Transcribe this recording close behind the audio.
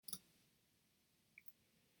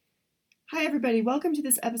Hi, everybody. Welcome to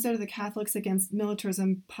this episode of the Catholics Against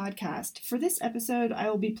Militarism podcast. For this episode, I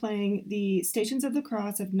will be playing the Stations of the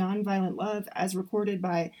Cross of Nonviolent Love as recorded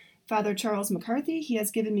by Father Charles McCarthy. He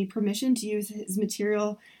has given me permission to use his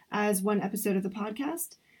material as one episode of the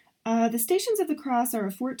podcast. The Stations of the Cross are a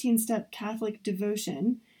 14-step Catholic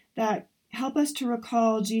devotion that help us to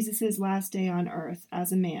recall Jesus' last day on earth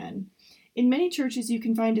as a man. In many churches, you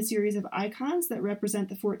can find a series of icons that represent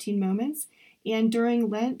the 14 moments. And during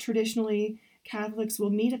Lent, traditionally, Catholics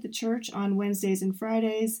will meet at the church on Wednesdays and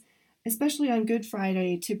Fridays, especially on Good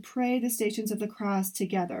Friday, to pray the Stations of the Cross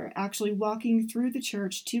together, actually walking through the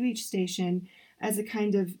church to each station as a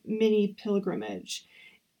kind of mini pilgrimage.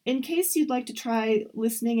 In case you'd like to try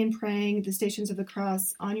listening and praying the Stations of the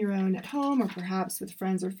Cross on your own at home or perhaps with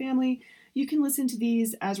friends or family, you can listen to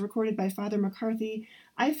these as recorded by Father McCarthy.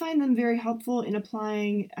 I find them very helpful in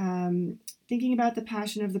applying, thinking about the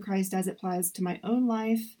Passion of the Christ as it applies to my own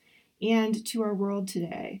life and to our world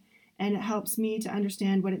today. And it helps me to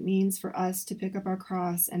understand what it means for us to pick up our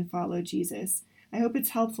cross and follow Jesus. I hope it's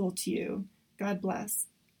helpful to you. God bless.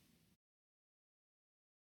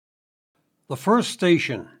 The first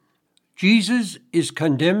station, Jesus is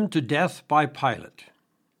condemned to death by Pilate.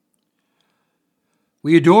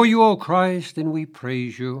 We adore you, O Christ, and we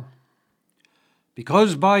praise you,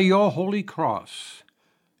 because by your holy cross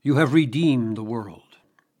you have redeemed the world.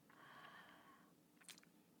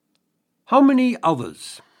 How many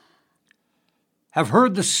others have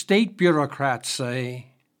heard the state bureaucrats say,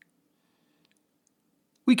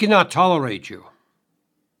 "We cannot tolerate you.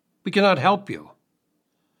 We cannot help you.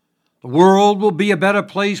 The world will be a better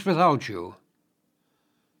place without you.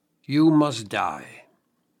 You must die."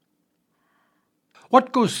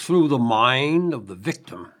 What goes through the mind of the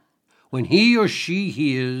victim when he or she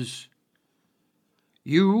hears,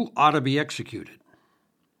 "You ought to be executed"?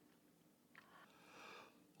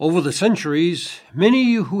 Over the centuries,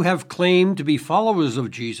 many who have claimed to be followers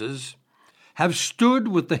of Jesus have stood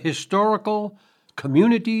with the historical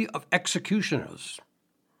community of executioners,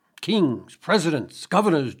 kings, presidents,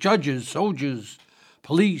 governors, judges, soldiers,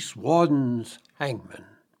 police, wardens, hangmen.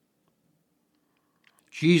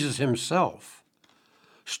 Jesus himself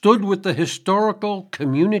stood with the historical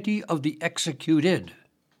community of the executed.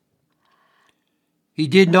 He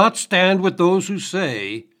did not stand with those who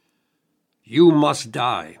say, "You must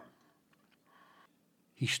die."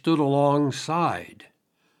 He stood alongside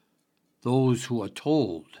those who are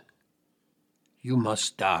told, "You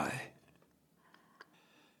must die."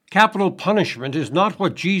 Capital punishment is not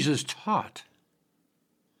what Jesus taught.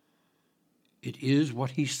 It is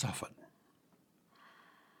what he suffered.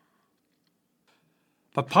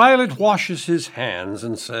 But Pilate washes his hands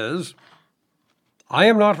and says, "I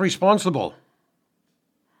am not responsible."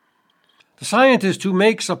 The scientist who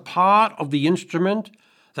makes a part of the instrument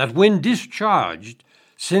that, when discharged,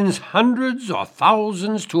 sends hundreds or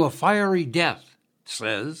thousands to a fiery death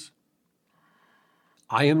says,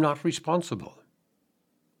 "I am not responsible."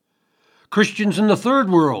 Christians in the third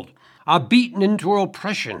world are beaten into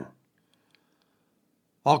oppression,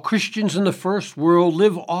 while Christians in the first world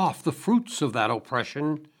live off the fruits of that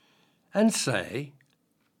oppression and say,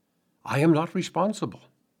 "I am not responsible."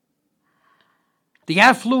 The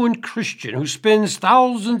affluent Christian who spends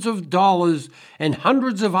thousands of dollars and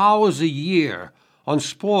hundreds of hours a year on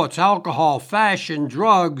sports, alcohol, fashion,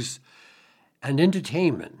 drugs, and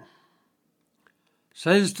entertainment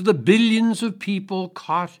says to the billions of people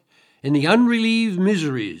caught in the unrelieved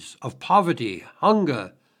miseries of poverty,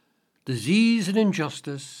 hunger, disease, and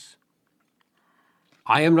injustice,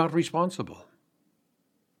 "I am not responsible."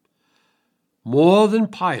 More than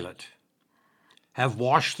Pilate have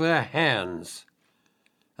washed their hands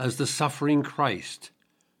as the suffering Christ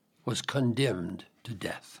was condemned to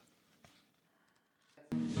death.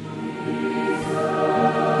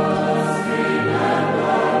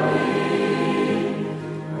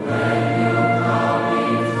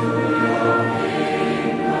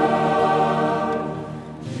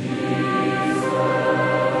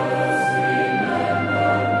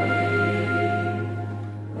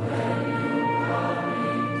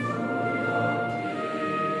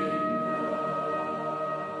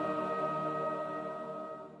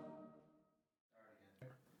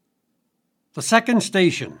 The second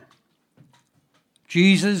station,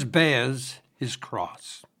 Jesus bears his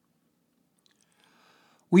cross.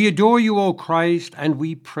 We adore you, O Christ, and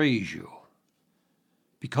we praise you,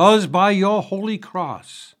 because by your holy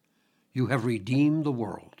cross you have redeemed the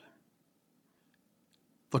world.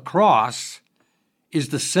 The cross is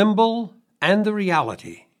the symbol and the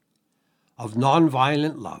reality of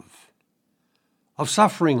nonviolent love, of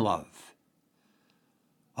suffering love,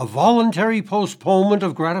 a voluntary postponement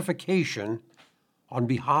of gratification on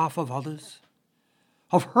behalf of others,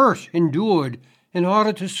 of hurt endured in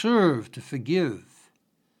order to serve, to forgive,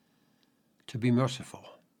 to be merciful.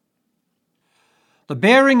 The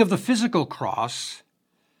bearing of the physical cross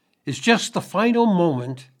is just the final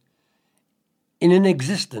moment in an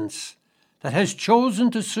existence that has chosen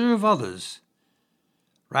to serve others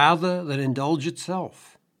rather than indulge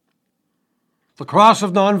itself. The cross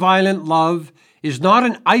of nonviolent love is not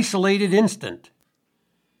an isolated instant.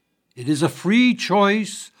 It is a free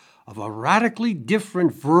choice of a radically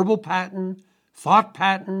different verbal pattern, thought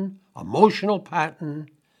pattern, emotional pattern,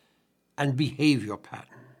 and behavior pattern.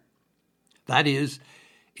 That is,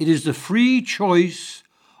 it is the free choice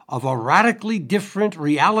of a radically different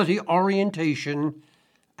reality orientation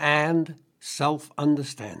and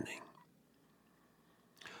self-understanding.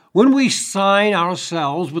 When we sign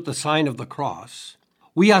ourselves with the sign of the cross,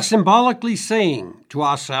 we are symbolically saying to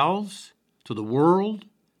ourselves, to the world,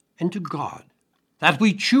 and to God, that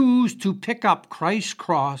we choose to pick up Christ's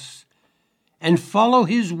cross and follow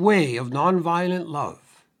his way of nonviolent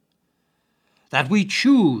love, that we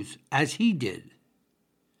choose, as he did,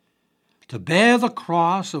 to bear the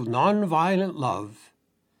cross of nonviolent love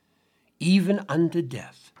even unto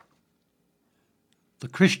death. The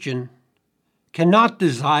Christian cannot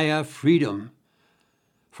desire freedom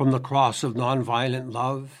from the cross of nonviolent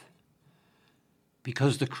love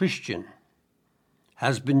because the Christian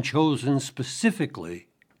has been chosen specifically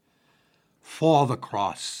for the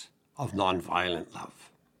cross of nonviolent love.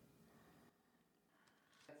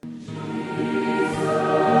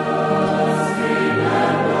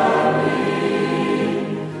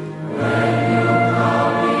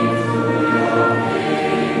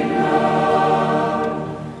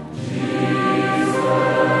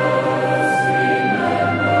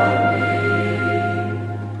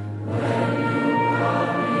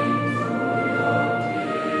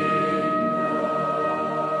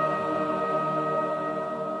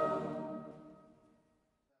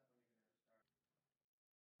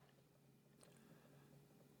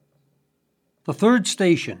 The third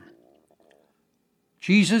station,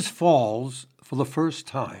 Jesus falls for the first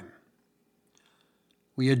time.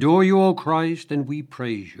 We adore you, O Christ, and we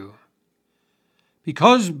praise you,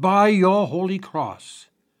 because by your holy cross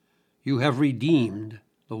you have redeemed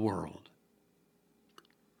the world.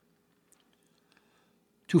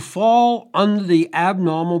 To fall under the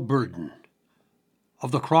abnormal burden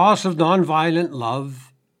of the cross of nonviolent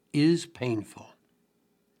love is painful.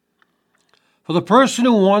 For the person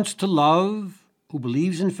who wants to love, who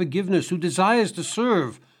believes in forgiveness, who desires to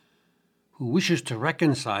serve, who wishes to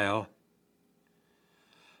reconcile,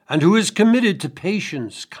 and who is committed to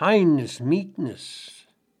patience, kindness, meekness,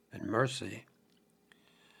 and mercy.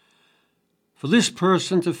 For this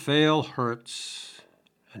person to fail hurts,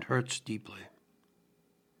 and hurts deeply.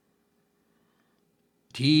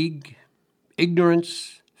 Fatigue,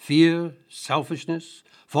 ignorance, fear, selfishness,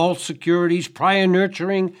 false securities, prior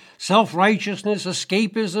nurturing, self-righteousness,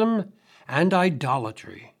 escapism, and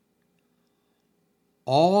idolatry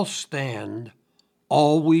all stand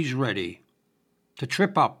always ready to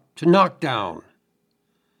trip up, to knock down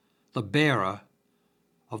the bearer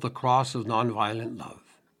of the cross of nonviolent love.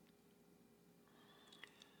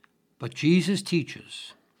 But Jesus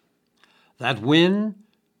teaches that when,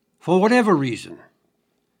 for whatever reason,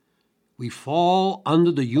 we fall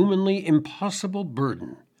under the humanly impossible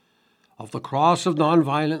burden of the cross of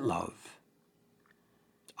nonviolent love,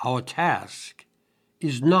 our task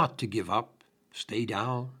is not to give up, stay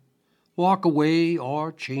down, walk away,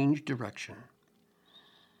 or change direction.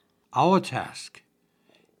 Our task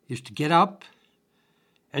is to get up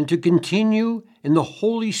and to continue in the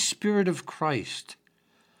Holy Spirit of Christ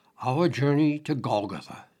our journey to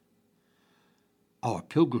Golgotha, our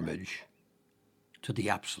pilgrimage to the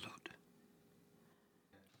absolute.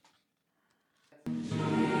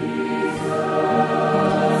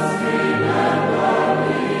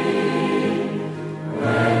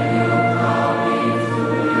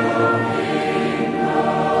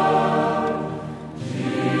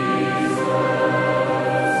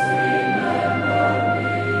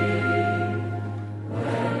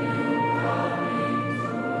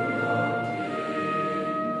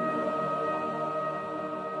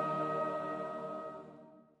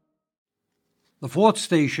 The fourth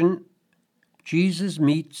station, Jesus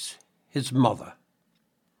meets his mother.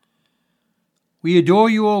 We adore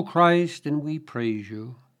you, O Christ, and we praise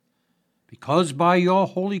you, because by your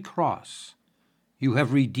holy cross you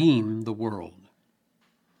have redeemed the world.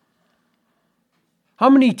 How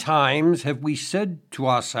many times have we said to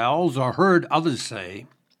ourselves or heard others say,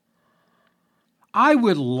 I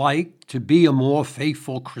would like to be a more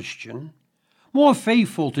faithful Christian, more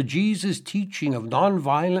faithful to Jesus' teaching of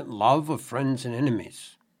nonviolent love of friends and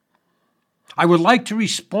enemies. I would like to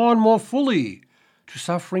respond more fully to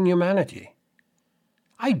suffering humanity.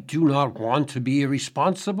 I do not want to be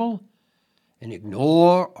irresponsible and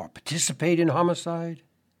ignore or participate in homicide.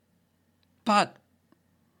 But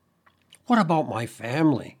what about my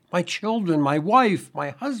family, my children, my wife,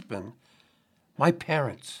 my husband, my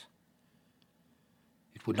parents?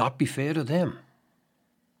 It would not be fair to them.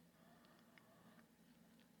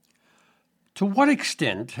 To what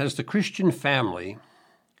extent has the Christian family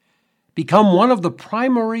become one of the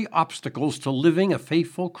primary obstacles to living a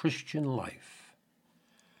faithful Christian life?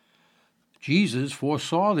 Jesus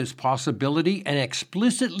foresaw this possibility and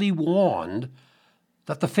explicitly warned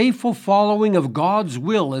that the faithful following of God's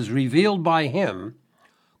will as revealed by him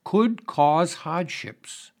could cause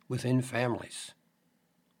hardships within families.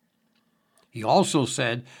 He also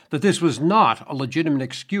said that this was not a legitimate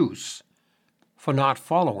excuse for not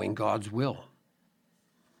following God's will.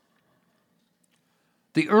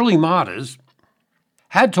 The early martyrs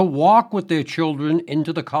had to walk with their children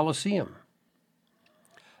into the Colosseum.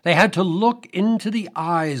 They had to look into the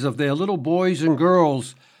eyes of their little boys and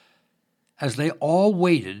girls as they all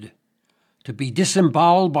waited to be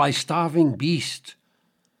disemboweled by starving beasts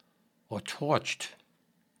or torched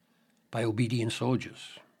by obedient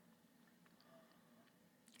soldiers.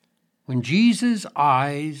 When Jesus'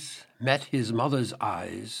 eyes met his mother's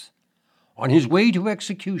eyes on his way to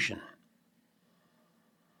execution,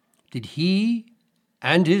 did he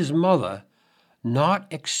and his mother not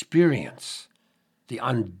experience the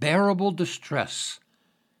unbearable distress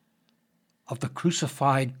of the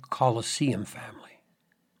crucified Colosseum family?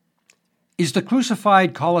 Is the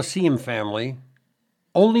crucified Colosseum family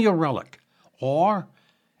only a relic, or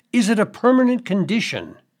is it a permanent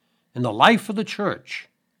condition in the life of the church,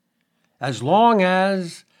 as long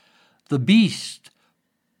as the beast,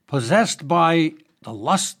 possessed by the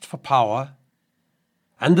lust for power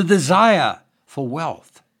and the desire for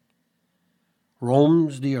wealth,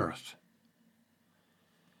 roams the earth?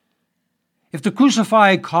 If the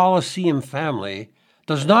crucified Colosseum family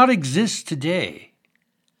does not exist today,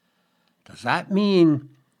 does that mean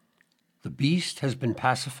the beast has been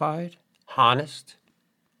pacified, harnessed,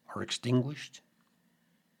 or extinguished?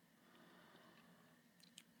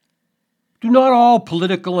 Do not all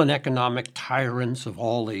political and economic tyrants of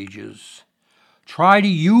all ages try to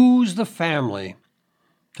use the family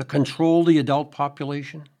to control the adult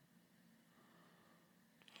population?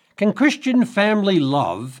 Can Christian family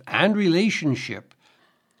love and relationship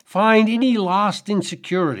find any lasting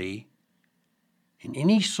security in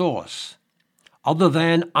any source other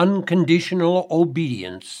than unconditional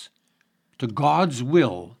obedience to God's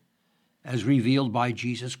will as revealed by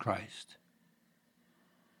Jesus Christ?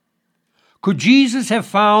 Could Jesus have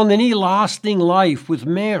found any lasting life with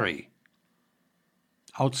Mary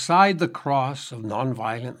outside the cross of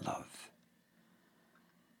nonviolent love?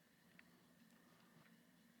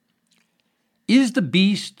 Is the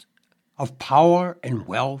beast of power and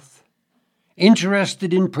wealth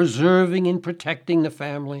interested in preserving and protecting the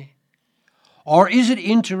family, or is it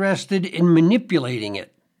interested in manipulating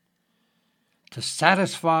it to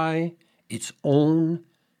satisfy its own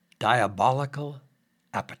diabolical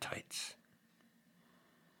appetites?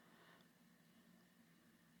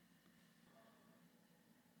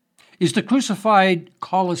 Is the crucified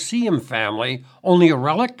Colosseum family only a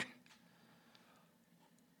relic?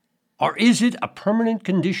 Or is it a permanent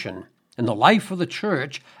condition in the life of the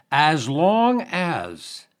church as long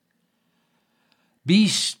as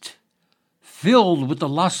beasts filled with the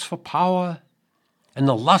lust for power and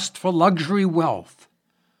the lust for luxury wealth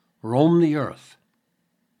roam the earth?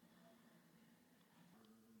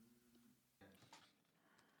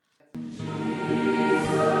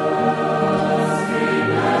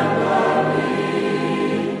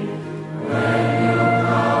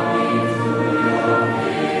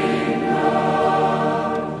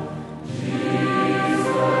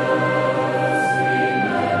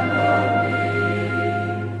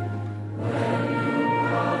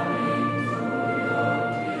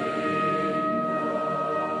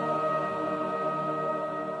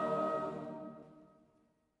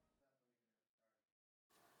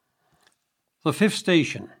 The fifth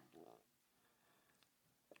station.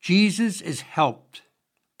 Jesus is helped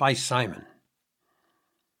by Simon.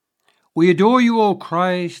 We adore you, O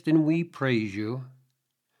Christ, and we praise you,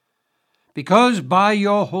 because by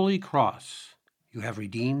your holy cross you have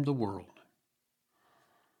redeemed the world.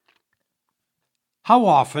 How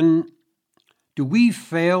often do we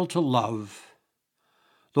fail to love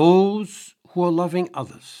those who are loving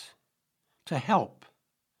others, to help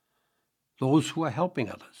those who are helping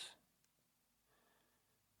others?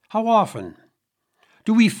 How often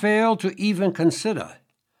do we fail to even consider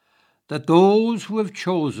that those who have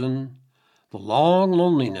chosen the long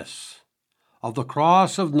loneliness of the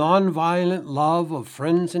cross of nonviolent love of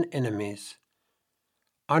friends and enemies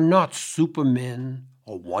are not supermen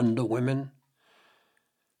or wonder women,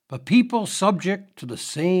 but people subject to the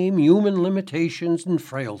same human limitations and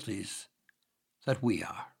frailties that we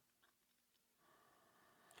are?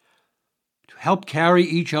 To help carry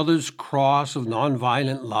each other's cross of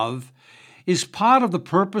nonviolent love is part of the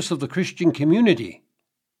purpose of the Christian community,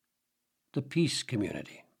 the peace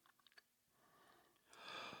community.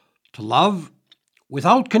 To love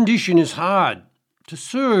without condition is hard. To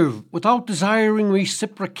serve without desiring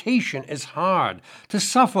reciprocation is hard. To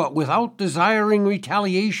suffer without desiring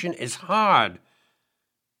retaliation is hard.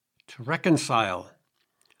 To reconcile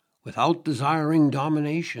without desiring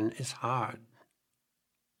domination is hard.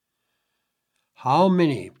 How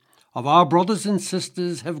many of our brothers and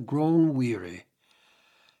sisters have grown weary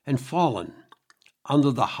and fallen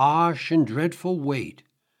under the harsh and dreadful weight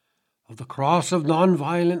of the cross of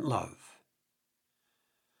nonviolent love,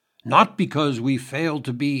 not because we failed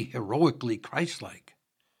to be heroically Christ-like,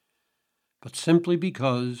 but simply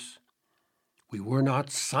because we were not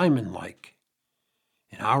Simon-like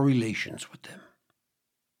in our relations with them.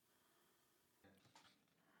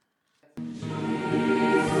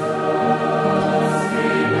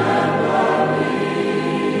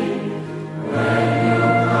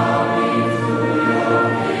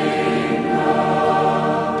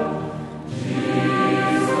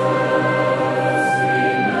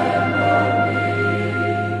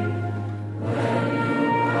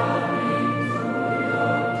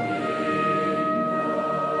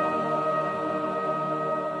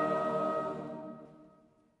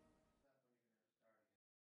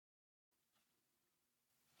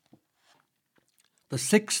 The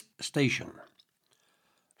sixth station.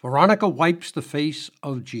 Veronica wipes the face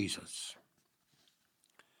of Jesus.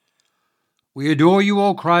 We adore you,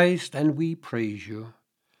 O Christ, and we praise you,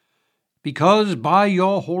 because by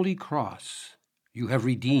your holy cross you have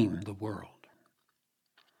redeemed the world.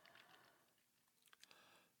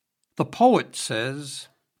 The poet says,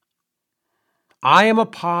 I am a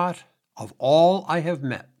part of all I have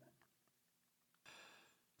met.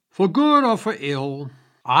 For good or for ill,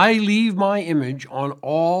 I leave my image on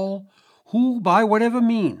all who, by whatever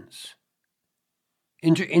means,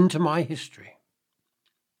 enter into my history.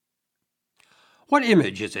 What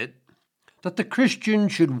image is it that the Christian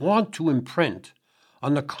should want to imprint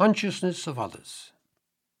on the consciousness of others?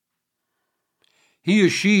 He or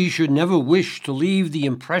she should never wish to leave the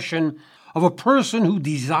impression of a person who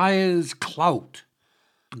desires clout,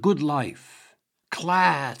 the good life,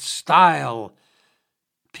 class, style,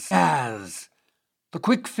 pizzazz, the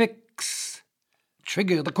quick fix,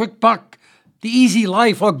 trigger, the quick buck, the easy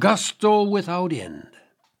life, or gusto without end.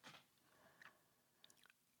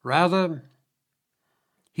 Rather,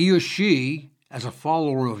 he or she, as a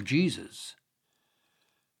follower of Jesus,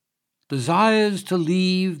 desires to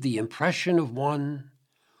leave the impression of one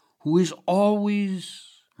who is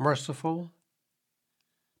always merciful,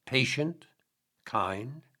 patient,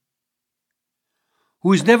 kind,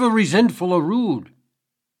 who is never resentful or rude,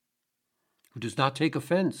 who does not take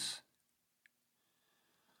offense,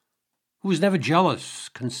 who is never jealous,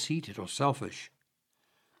 conceited, or selfish,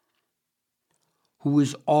 who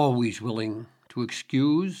is always willing to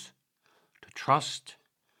excuse, to trust,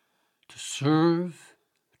 to serve,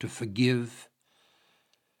 to forgive,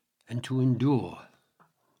 and to endure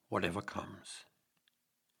whatever comes.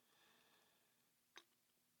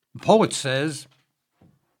 The poet says,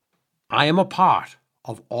 I am a part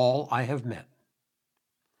of all I have met.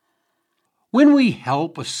 When we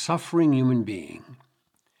help a suffering human being,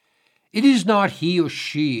 it is not he or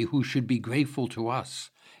she who should be grateful to us.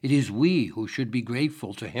 It is we who should be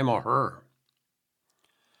grateful to him or her.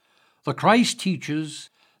 The Christ teaches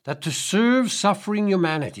that to serve suffering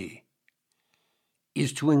humanity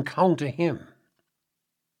is to encounter him.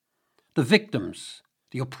 The victims,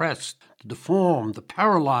 the oppressed, the deformed, the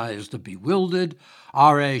paralyzed, the bewildered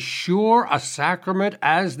are as sure a sacrament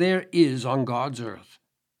as there is on God's earth.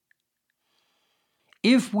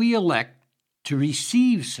 If we elect to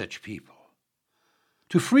receive such people,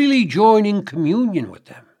 to freely join in communion with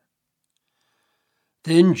them,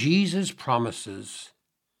 then Jesus promises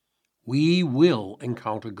we will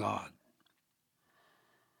encounter God.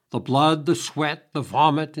 The blood, the sweat, the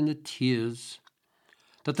vomit, and the tears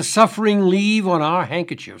that the suffering leave on our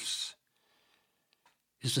handkerchiefs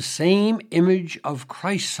is the same image of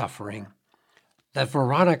Christ's suffering that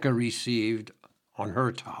Veronica received on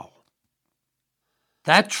her towel.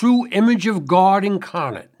 That true image of God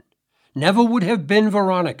incarnate never would have been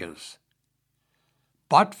Veronica's,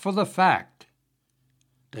 but for the fact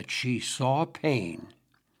that she saw pain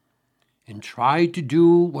and tried to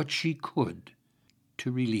do what she could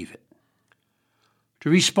to relieve it. To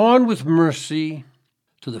respond with mercy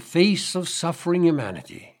to the face of suffering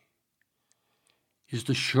humanity is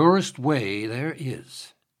the surest way there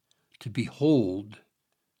is to behold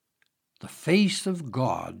the face of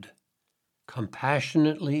God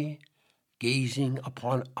compassionately gazing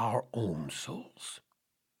upon our own souls.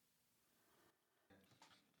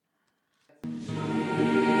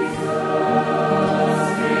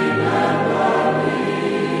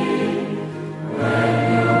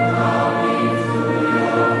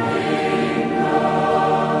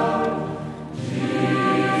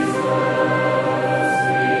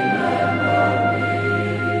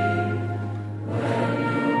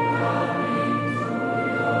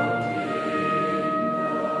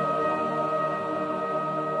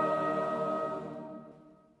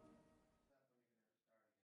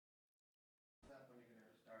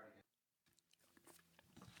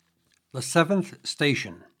 The seventh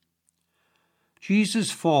station.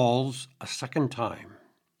 Jesus falls a second time.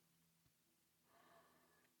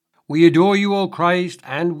 We adore you, O Christ,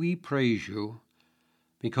 and we praise you,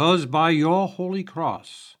 because by your holy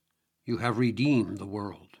cross you have redeemed the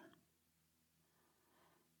world.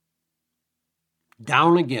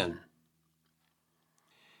 Down again.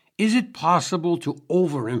 Is it possible to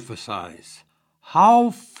overemphasize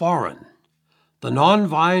how foreign the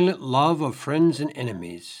nonviolent love of friends and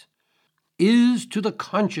enemies is to the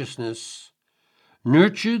consciousness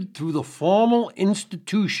nurtured through the formal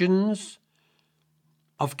institutions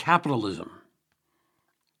of capitalism?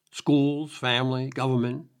 Schools, family,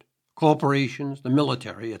 government, corporations, the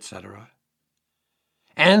military, etc.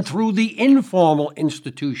 And through the informal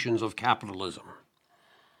institutions of capitalism.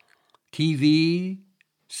 TV,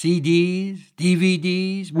 CDs,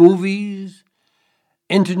 DVDs, movies,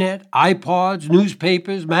 internet, iPods,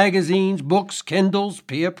 newspapers, magazines, books, Kindles,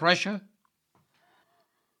 peer pressure.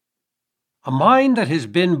 A mind that has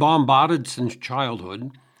been bombarded since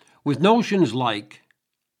childhood with notions like,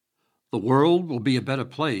 the world will be a better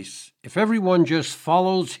place if everyone just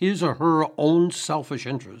follows his or her own selfish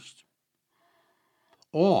interest.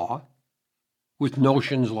 Or with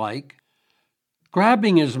notions like,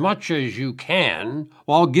 grabbing as much as you can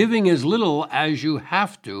while giving as little as you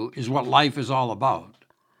have to is what life is all about,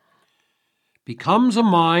 becomes a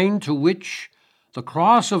mind to which the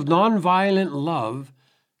cross of nonviolent love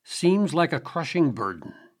seems like a crushing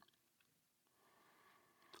burden.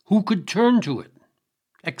 Who could turn to it,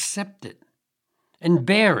 accept it, and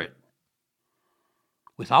bear it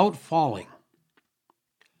without falling?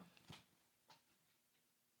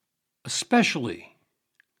 Especially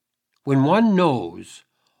when one knows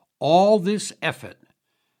all this effort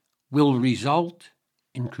will result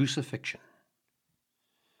in crucifixion.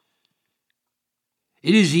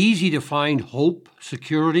 It is easy to find hope,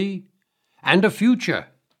 security, and a future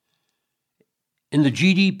in the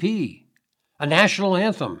GDP, a national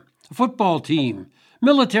anthem, a football team,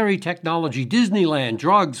 military technology, Disneyland,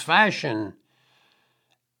 drugs, fashion,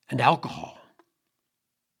 and alcohol.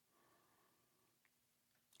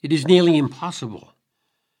 It is nearly impossible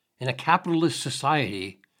in a capitalist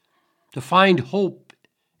society to find hope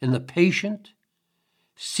in the patient,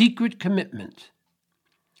 secret commitment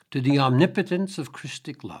to the omnipotence of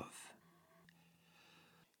Christic love.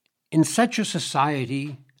 In such a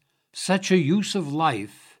society, such a use of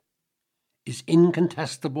life is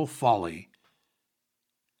incontestable folly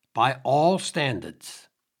by all standards,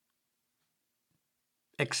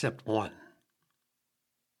 except one.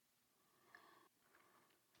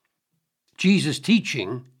 Jesus'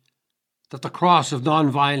 teaching that the cross of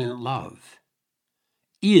nonviolent love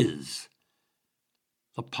is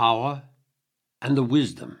the power and the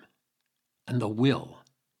wisdom and the will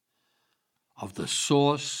of the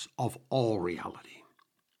source of all reality.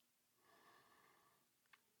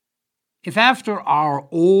 If after our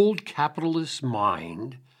old capitalist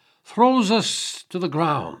mind throws us to the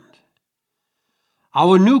ground,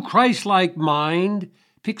 our new Christ-like mind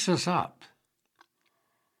picks us up,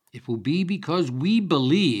 it will be because we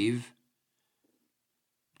believe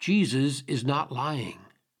Jesus is not lying,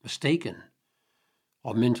 mistaken,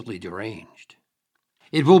 or mentally deranged.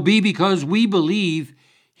 It will be because we believe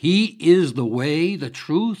he is the way, the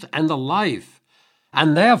truth, and the life,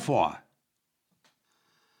 and therefore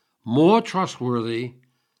more trustworthy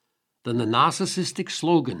than the narcissistic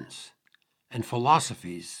slogans and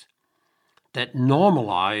philosophies that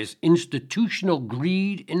normalize institutional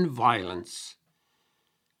greed and violence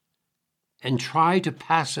and try to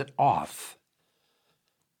pass it off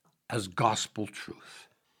as gospel truth.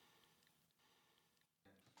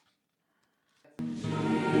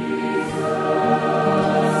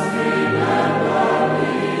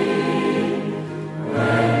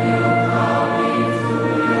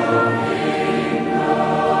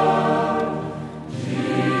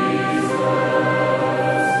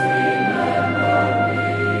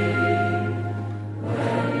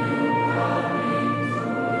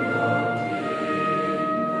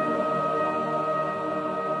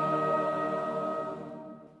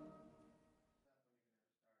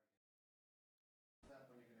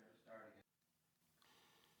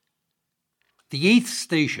 The eighth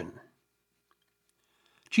station.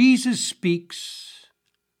 Jesus speaks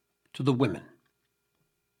to the women.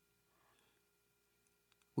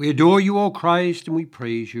 We adore you, O Christ, and we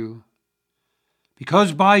praise you,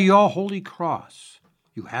 because by your holy cross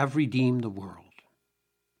you have redeemed the world.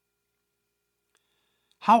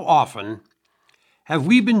 How often have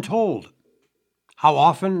we been told? How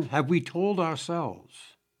often have we told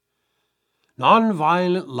ourselves?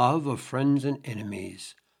 Nonviolent love of friends and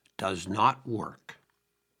enemies does not work.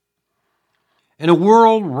 In a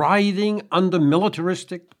world writhing under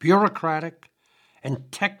militaristic, bureaucratic,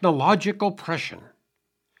 and technological oppression,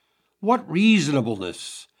 what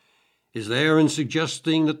reasonableness is there in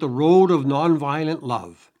suggesting that the road of nonviolent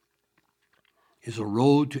love is a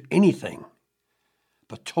road to anything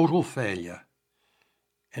but total failure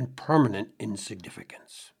and permanent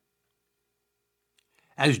insignificance?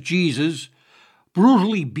 As Jesus,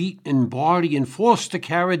 brutally beaten in body and forced to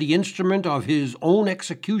carry the instrument of his own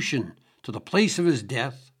execution to the place of his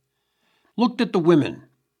death, looked at the women,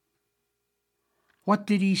 what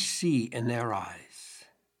did he see in their eyes?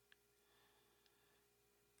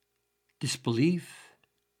 Disbelief,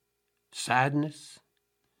 sadness,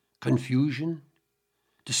 confusion,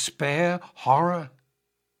 despair, horror,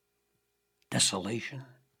 desolation.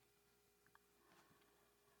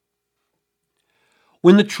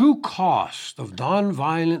 When the true cost of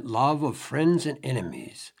nonviolent love of friends and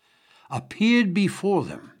enemies appeared before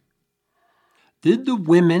them, did the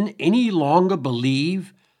women any longer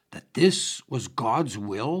believe that this was God's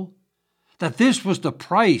will? That this was the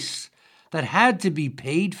price that had to be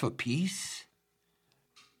paid for peace?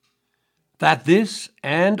 That this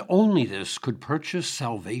and only this could purchase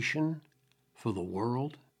salvation for the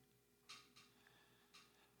world?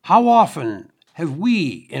 How often have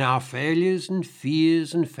we, in our failures and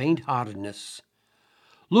fears and faint-heartedness,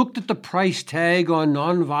 looked at the price tag on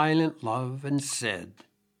nonviolent love and said,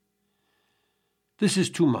 "This is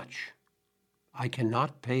too much. I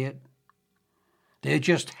cannot pay it. There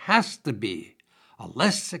just has to be a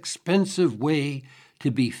less expensive way to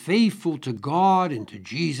be faithful to God and to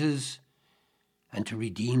Jesus and to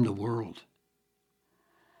redeem the world."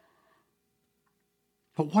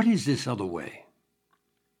 But what is this other way?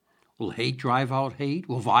 Will hate drive out hate?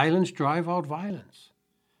 Will violence drive out violence?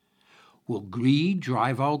 Will greed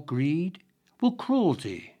drive out greed? Will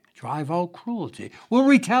cruelty drive out cruelty? Will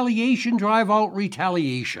retaliation drive out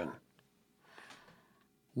retaliation?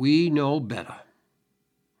 We know better.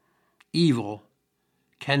 Evil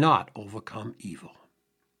cannot overcome evil.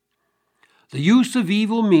 The use of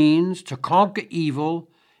evil means to conquer evil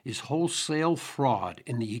is wholesale fraud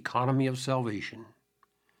in the economy of salvation.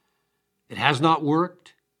 It has not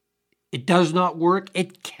worked. It does not work.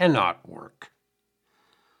 It cannot work.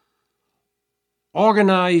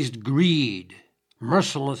 Organized greed,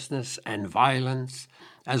 mercilessness, and violence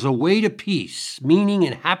as a way to peace, meaning,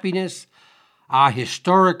 and happiness are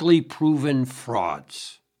historically proven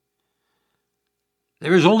frauds.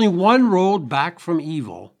 There is only one road back from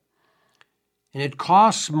evil, and it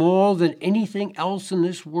costs more than anything else in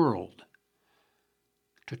this world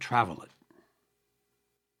to travel it.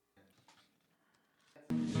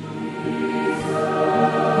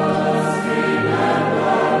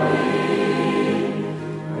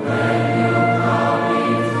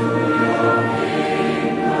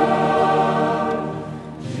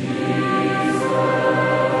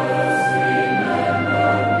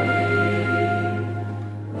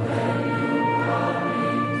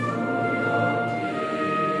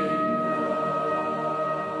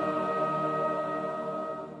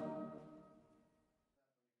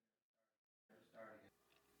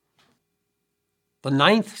 The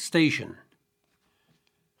ninth station.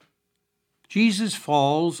 Jesus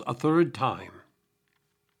falls a third time.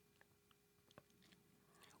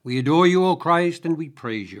 We adore you, O Christ, and we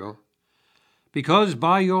praise you, because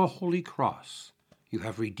by your holy cross you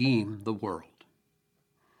have redeemed the world.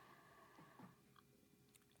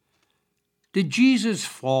 Did Jesus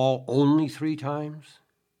fall only 3 times?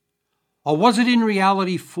 Or was it in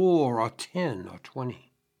reality 4 or 10 or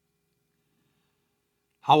 20?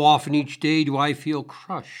 How often each day do I feel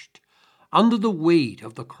crushed under the weight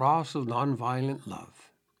of the cross of nonviolent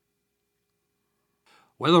love?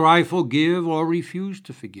 Whether I forgive or refuse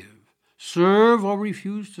to forgive, serve or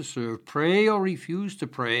refuse to serve, pray or refuse to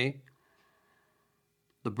pray,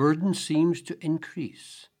 the burden seems to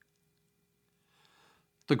increase.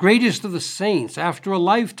 The greatest of the saints, after a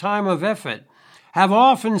lifetime of effort, have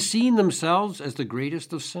often seen themselves as the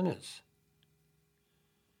greatest of sinners.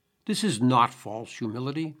 This is not false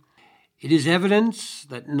humility. It is evidence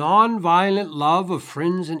that nonviolent love of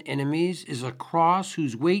friends and enemies is a cross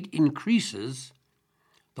whose weight increases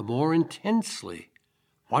the more intensely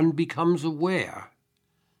one becomes aware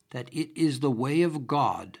that it is the way of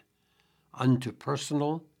God unto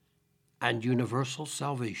personal and universal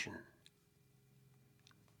salvation.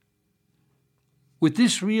 With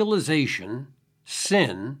this realization,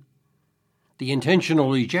 sin, the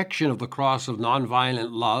intentional rejection of the cross of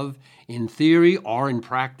nonviolent love in theory or in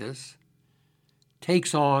practice,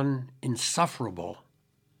 takes on insufferable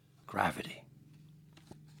gravity.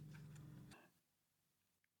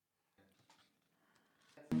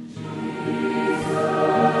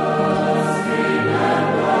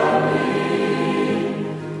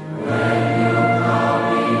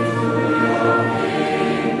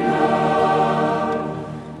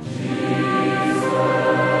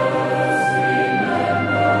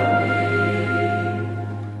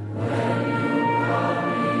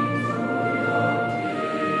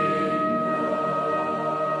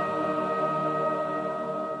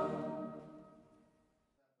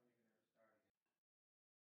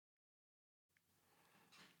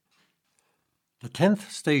 The 10th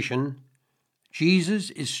station, Jesus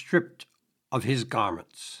is stripped of his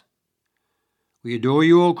garments. We adore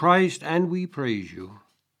you, O Christ, and we praise you,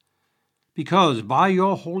 because by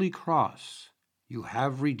your holy cross you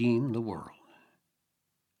have redeemed the world.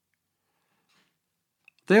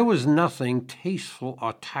 There was nothing tasteful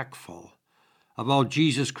or tactful about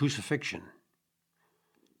Jesus' crucifixion.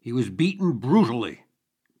 He was beaten brutally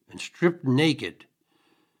and stripped naked,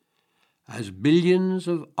 as billions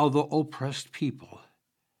of other oppressed people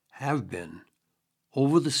have been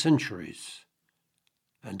over the centuries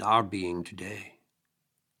and are being today.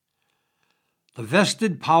 The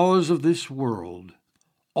vested powers of this world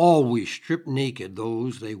always strip naked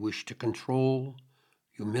those they wish to control,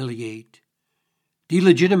 humiliate,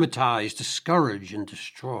 delegitimize, discourage, and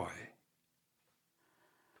destroy.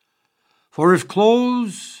 For if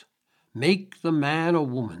clothes make the man or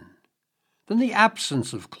woman, then the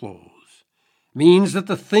absence of clothes means that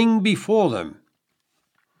the thing before them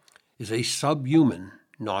is a subhuman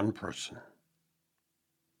non-person.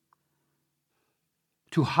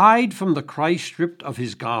 To hide from the Christ stripped of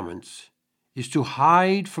his garments is to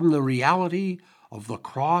hide from the reality of the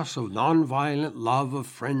cross of nonviolent love of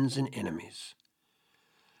friends and enemies,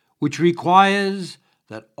 which requires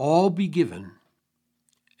that all be given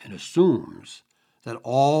and assumes that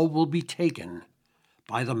all will be taken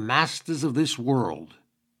by the masters of this world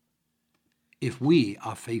if we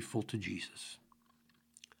are faithful to Jesus.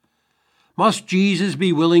 Must Jesus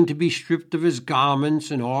be willing to be stripped of his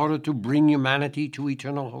garments in order to bring humanity to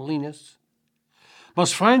eternal holiness?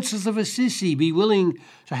 Must Francis of Assisi be willing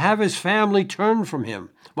to have his family turn from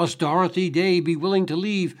him? Must Dorothy Day be willing to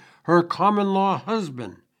leave her common-law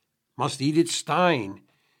husband? Must Edith Stein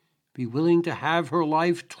be willing to have her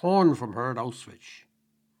life torn from her at Auschwitz?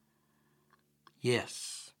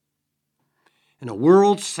 Yes. In a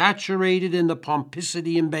world saturated in the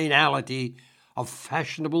pomposity and banality of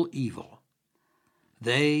fashionable evil,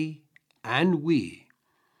 they and we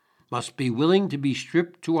must be willing to be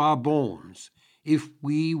stripped to our bones if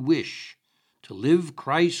we wish to live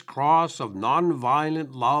Christ's cross of nonviolent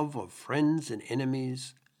love of friends and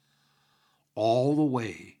enemies all the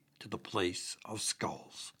way to the place of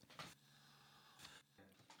skulls.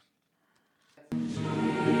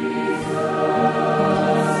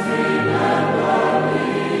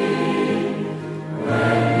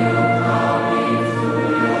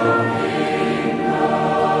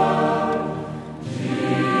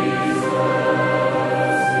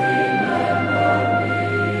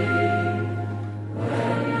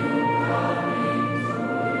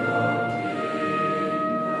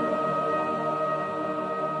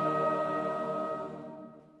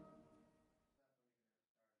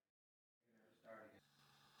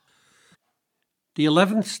 The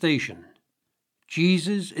 11th station,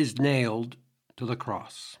 Jesus is nailed to the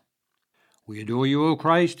cross. We adore you, O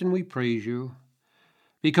Christ, and we praise you,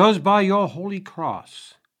 because by your holy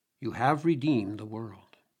cross you have redeemed the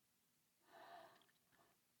world.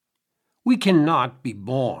 We cannot be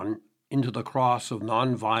born into the cross of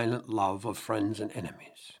nonviolent love of friends and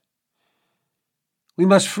enemies. We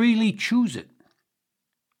must freely choose it.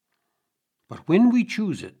 But when we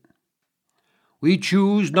choose it, we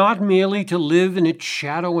choose not merely to live in its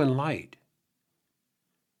shadow and light.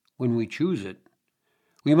 When we choose it,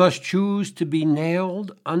 we must choose to be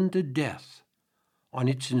nailed unto death on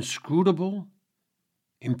its inscrutable,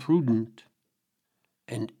 imprudent,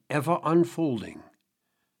 and ever unfolding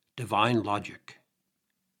divine logic.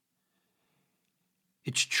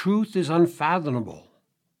 Its truth is unfathomable,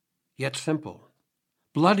 yet simple,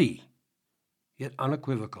 bloody, yet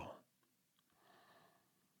unequivocal.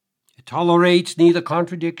 It tolerates neither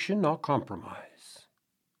contradiction nor compromise.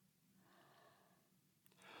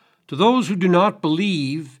 To those who do not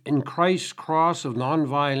believe in Christ's cross of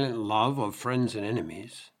nonviolent love of friends and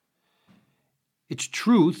enemies, its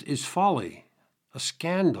truth is folly, a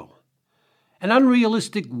scandal, an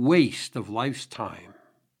unrealistic waste of life's time.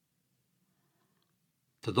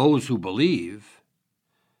 To those who believe,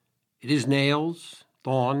 it is nails,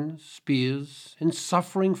 thorns, spears, and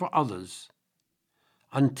suffering for others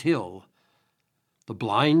until the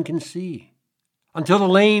blind can see, until the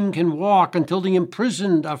lame can walk, until the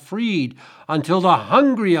imprisoned are freed, until the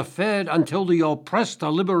hungry are fed, until the oppressed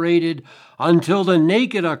are liberated, until the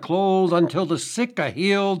naked are clothed, until the sick are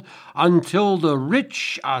healed, until the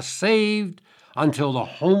rich are saved, until the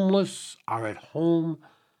homeless are at home,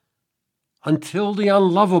 until the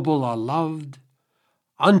unlovable are loved,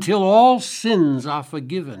 until all sins are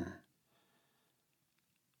forgiven,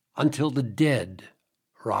 until the dead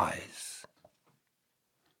rise.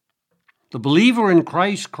 The believer in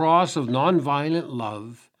Christ's cross of nonviolent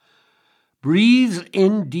love breathes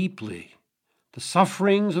in deeply the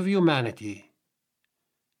sufferings of humanity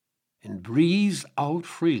and breathes out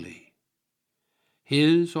freely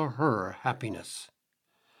his or her happiness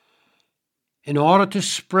in order to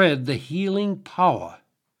spread the healing power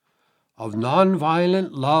of nonviolent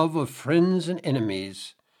love of friends and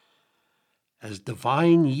enemies as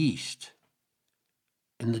divine yeast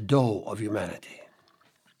in the dough of humanity.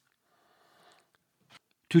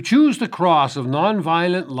 To choose the cross of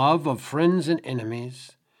nonviolent love of friends and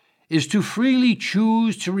enemies is to freely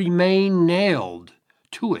choose to remain nailed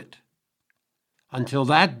to it until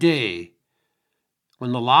that day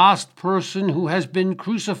when the last person who has been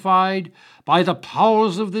crucified by the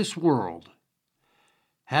powers of this world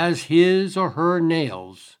has his or her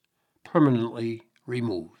nails permanently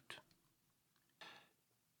removed.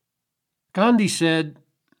 Gandhi said,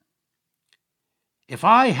 "If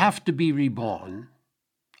I have to be reborn,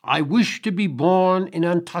 I wish to be born an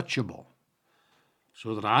untouchable,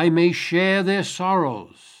 so that I may share their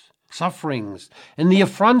sorrows, sufferings, and the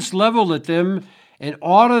affronts leveled at them, in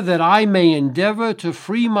order that I may endeavor to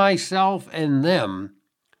free myself and them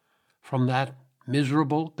from that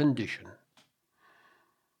miserable condition."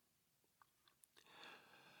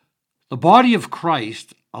 The body of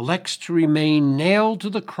Christ elects to remain nailed to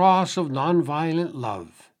the cross of nonviolent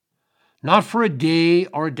love, not for a day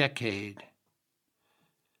or a decade,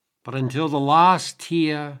 but until the last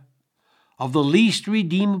tear of the least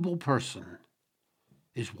redeemable person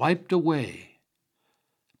is wiped away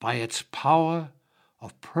by its power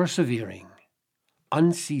of persevering,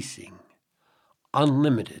 unceasing,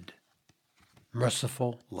 unlimited,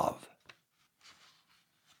 merciful love.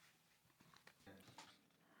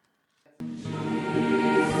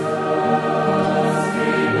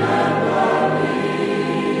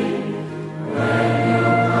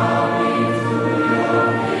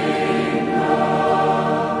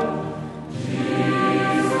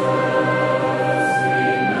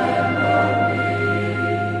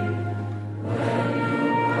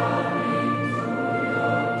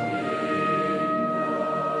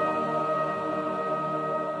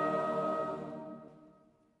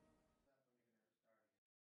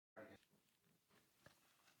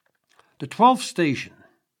 The 12th station,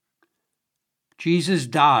 Jesus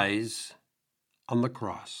dies on the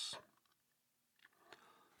cross.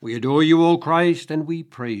 We adore you, O Christ, and we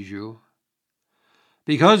praise you,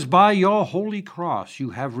 because by your holy cross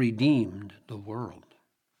you have redeemed the world.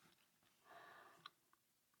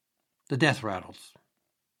 The death rattles,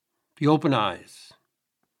 the open eyes,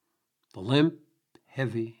 the limp,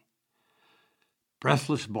 heavy,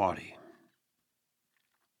 breathless body.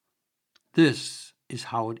 This is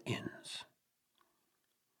how it ends.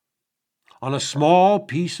 On a small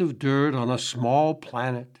piece of dirt, on a small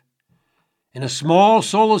planet, in a small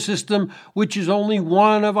solar system, which is only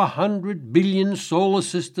one of 100 billion solar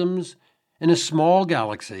systems in a small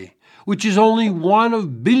galaxy, which is only one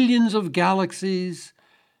of billions of galaxies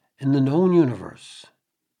in the known universe.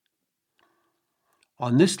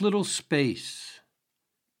 On this little space,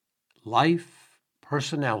 life,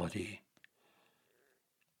 personality,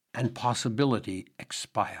 and possibility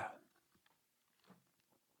expire.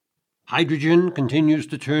 Hydrogen continues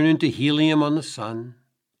to turn into helium on the sun.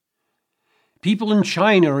 People in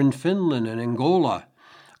China and Finland and Angola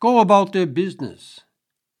go about their business.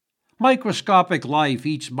 Microscopic life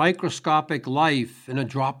eats microscopic life in a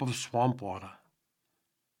drop of swamp water.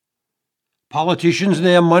 Politicians and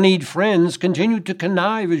their moneyed friends continue to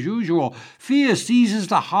connive as usual. Fear seizes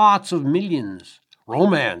the hearts of millions.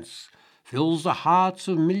 Romance fills the hearts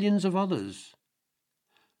of millions of others.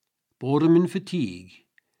 Boredom and fatigue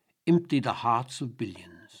empty the hearts of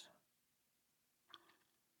billions.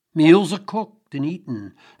 Meals are cooked and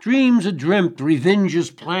eaten. Dreams are dreamt. Revenge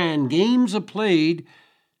is planned. Games are played.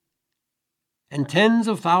 And tens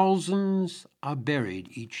of thousands are buried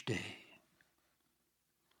each day.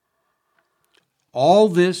 All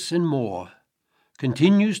this and more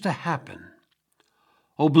continues to happen,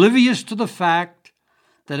 oblivious to the fact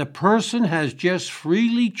that a person has just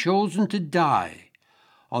freely chosen to die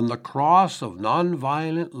on the cross of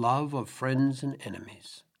nonviolent love of friends and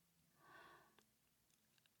enemies.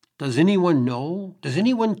 Does anyone know? Does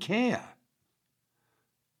anyone care?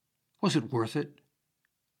 Was it worth it?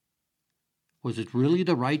 Was it really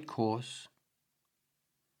the right course?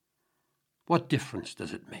 What difference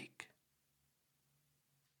does it make?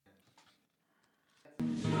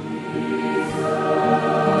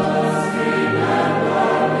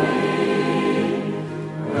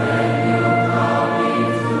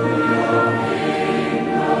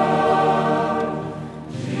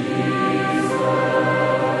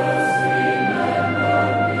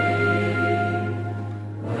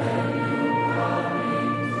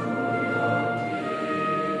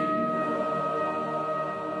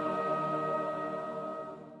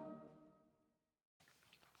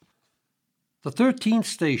 The 13th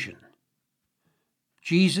station.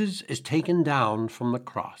 Jesus is taken down from the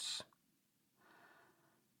cross.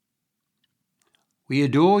 We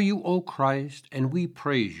adore you, O Christ, and we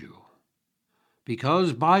praise you,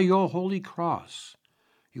 because by your holy cross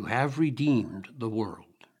you have redeemed the world.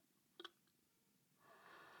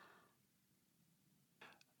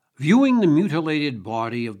 Viewing the mutilated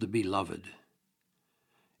body of the beloved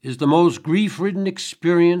is the most grief-ridden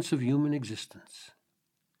experience of human existence.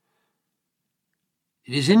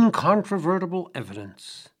 It is incontrovertible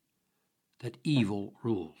evidence that evil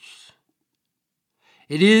rules.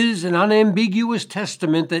 It is an unambiguous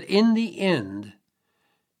testament that in the end,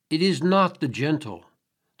 it is not the gentle,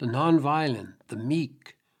 the nonviolent, the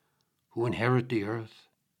meek who inherit the earth,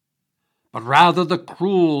 but rather the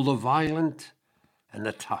cruel, the violent, and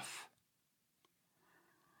the tough.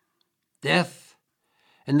 Death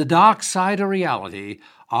and the dark side of reality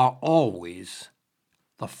are always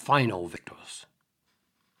the final victors.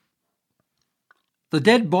 The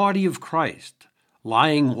dead body of Christ,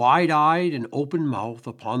 lying wide-eyed and open-mouthed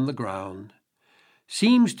upon the ground,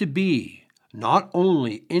 seems to be not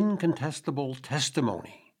only incontestable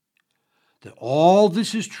testimony that all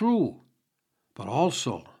this is true, but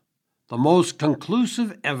also the most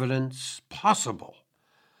conclusive evidence possible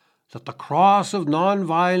that the cross of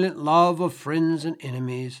nonviolent love of friends and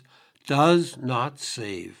enemies does not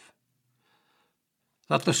save.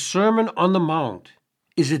 That the Sermon on the Mount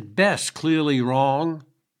is at best clearly wrong,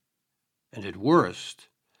 and at worst,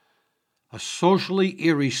 a socially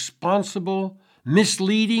irresponsible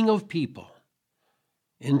misleading of people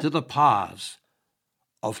into the paths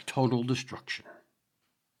of total destruction.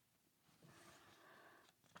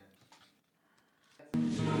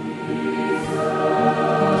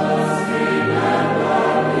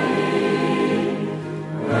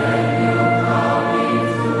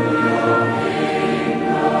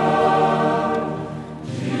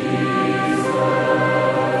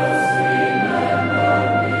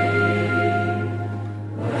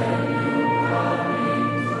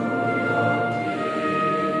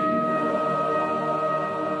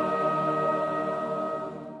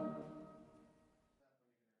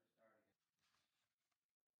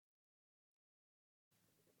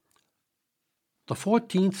 The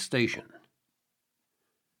 14th station.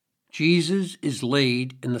 Jesus is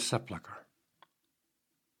laid in the sepulchre.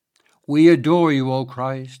 We adore you, O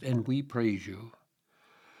Christ, and we praise you,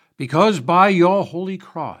 because by your holy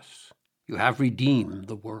cross you have redeemed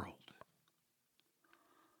the world.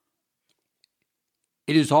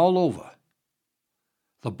 It is all over.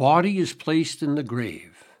 The body is placed in the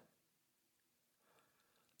grave.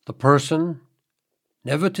 The person,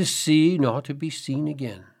 never to see nor to be seen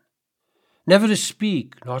again, never to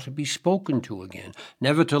speak nor to be spoken to again,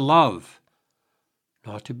 never to love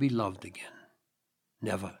nor to be loved again.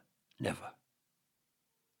 Never, never,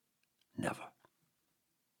 never.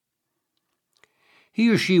 He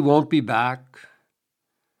or she won't be back,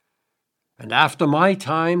 And after my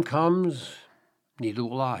time comes, neither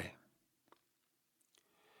will I.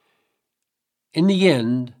 In the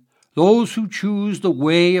end, those who choose the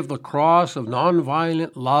way of the cross of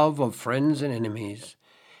nonviolent love of friends and enemies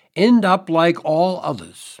end up like all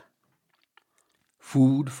others,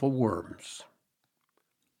 food for worms.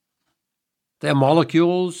 Their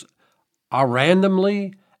molecules are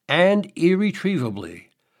randomly and irretrievably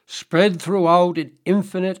spread throughout an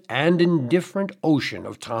infinite and indifferent ocean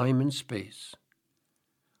of time and space.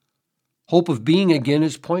 Hope of being again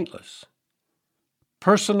is pointless.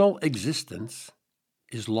 Personal existence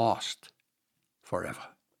is lost forever.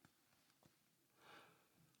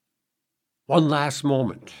 One last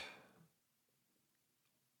moment,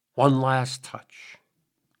 one last touch,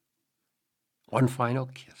 one final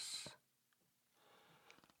kiss,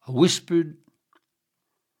 a whispered,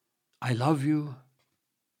 "I love you,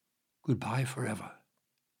 goodbye forever."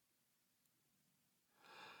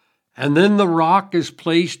 And then the rock is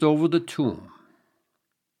placed over the tomb.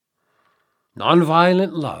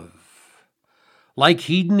 Nonviolent love, like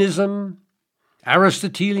hedonism,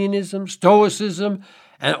 Aristotelianism, Stoicism,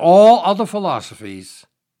 and all other philosophies,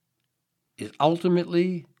 is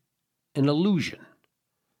ultimately an illusion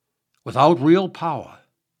without real power,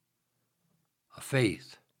 a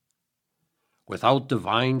faith without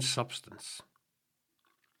divine substance.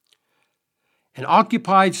 An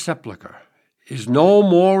occupied sepulchre is no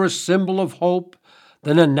more a symbol of hope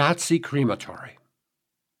than a Nazi crematory.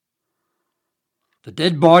 The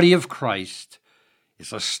dead body of Christ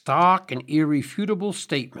is a stark and irrefutable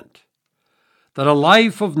statement that a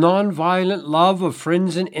life of nonviolent love of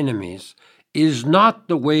friends and enemies is not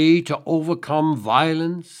the way to overcome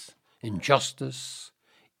violence, injustice,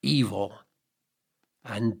 evil,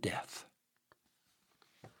 and death.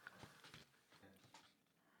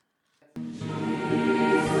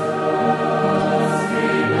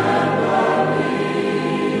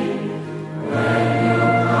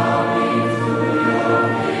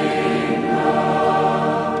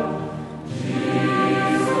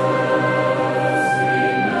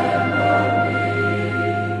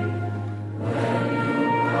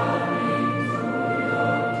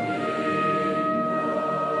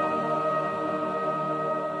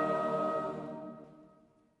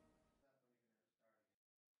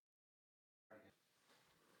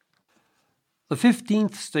 The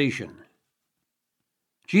 15th station.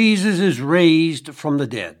 Jesus is raised from the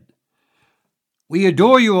dead. We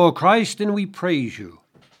adore you, O Christ, and we praise you,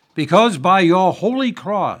 because by your holy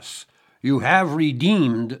cross you have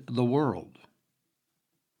redeemed the world.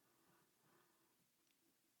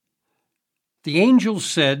 The angel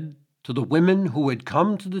said to the women who had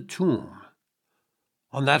come to the tomb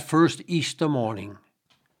on that first Easter morning,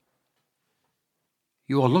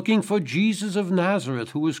 "You are looking for Jesus of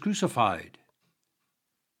Nazareth who was crucified.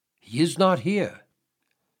 He is not here.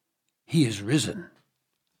 He is risen."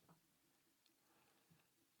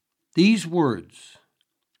 These words,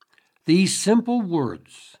 these simple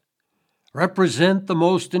words, represent the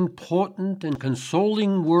most important and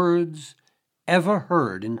consoling words ever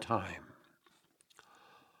heard in time.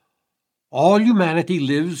 All humanity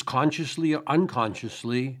lives, consciously or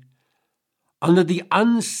unconsciously, under the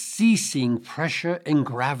unceasing pressure and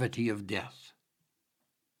gravity of death.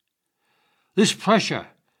 This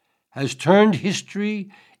pressure has turned history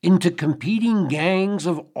into competing gangs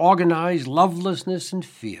of organized lovelessness and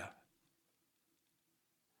fear.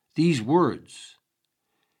 These words,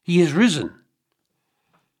 "He is risen,"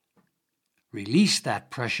 release that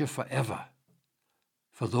pressure forever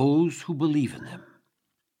for those who believe in them.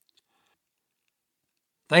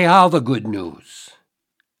 They are the good news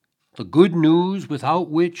without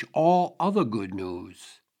which all other good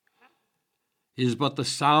news is but the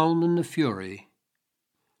sound and the fury,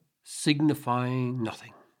 signifying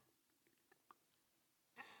nothing.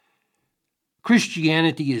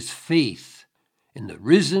 Christianity is faith in the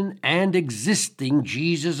risen and existing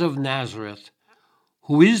Jesus of Nazareth,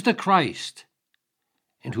 who is the Christ,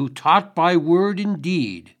 and who taught by word and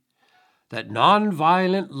deed that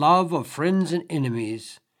nonviolent love of friends and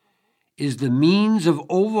enemies is the means of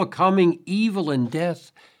overcoming evil and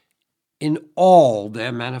death in all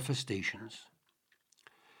their manifestations.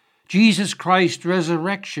 Jesus Christ's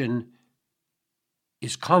resurrection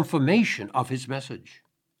is confirmation of his message.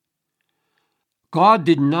 God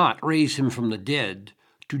did not raise him from the dead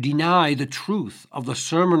to deny the truth of the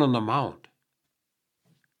Sermon on the Mount.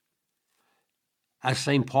 As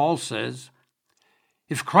St. Paul says,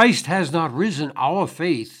 if Christ has not risen, our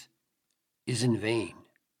faith is in vain.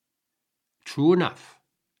 True enough.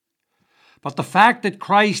 But the fact that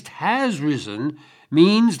Christ has risen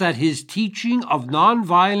means that his teaching of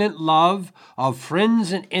nonviolent love of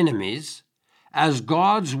friends and enemies as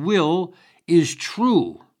God's will is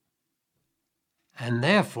true, and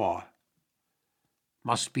therefore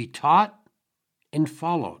must be taught and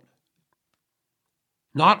followed,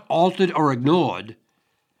 not altered or ignored,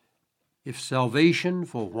 if salvation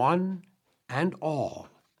for one and all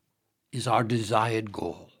is our desired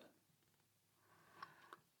goal.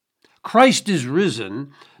 Christ is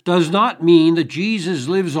risen does not mean that Jesus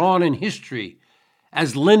lives on in history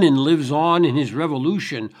as Lenin lives on in his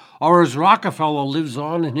revolution or as Rockefeller lives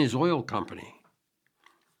on in his oil company.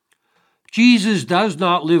 Jesus does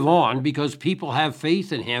not live on because people have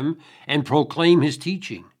faith in him and proclaim his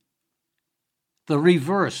teaching. The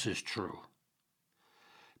reverse is true.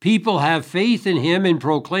 People have faith in him and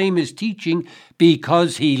proclaim his teaching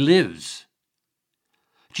because he lives.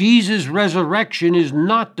 Jesus' resurrection is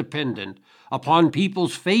not dependent upon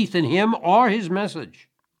people's faith in him or his message.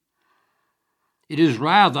 It is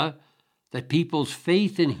rather that people's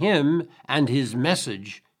faith in him and his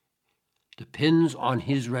message depends on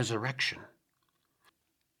his resurrection.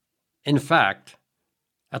 In fact,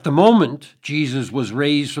 at the moment Jesus was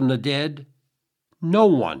raised from the dead, no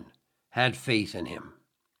one had faith in him.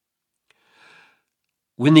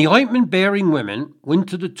 When the ointment-bearing women went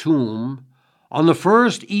to the tomb on the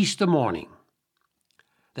first Easter morning,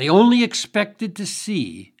 they only expected to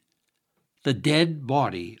see the dead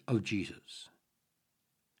body of Jesus.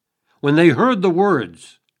 When they heard the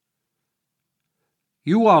words,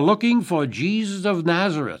 "You are looking for Jesus of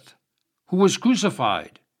Nazareth, who was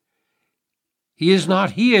crucified. He is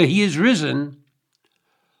not here, he is risen,"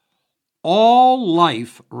 all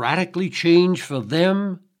life radically changed for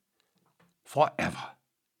them forever.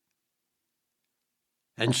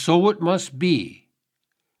 And so it must be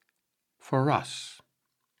for us.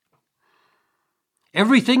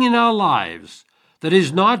 Everything in our lives that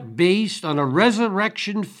is not based on a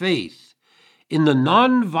resurrection faith in the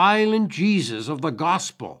nonviolent Jesus of the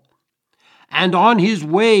gospel and on his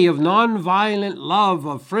way of nonviolent love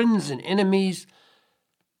of friends and enemies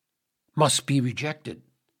must be rejected.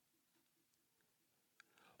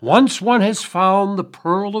 Once one has found the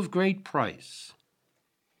pearl of great price,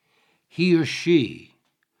 he or she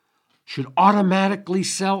should automatically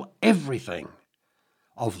sell everything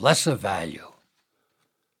of lesser value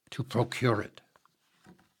to procure it.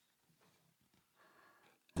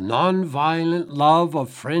 Nonviolent love of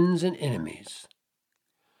friends and enemies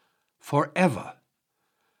forever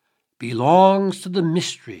belongs to the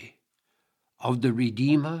mystery of the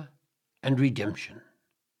Redeemer and redemption.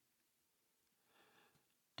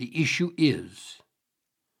 The issue is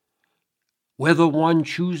whether one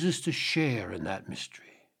chooses to share in that mystery.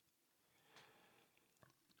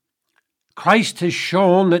 Christ has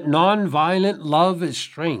shown that nonviolent love is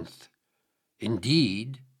strength,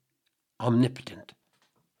 indeed, omnipotent.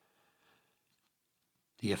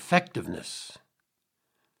 The effectiveness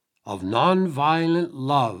of nonviolent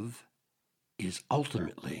love is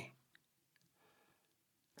ultimately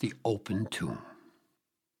the open tomb.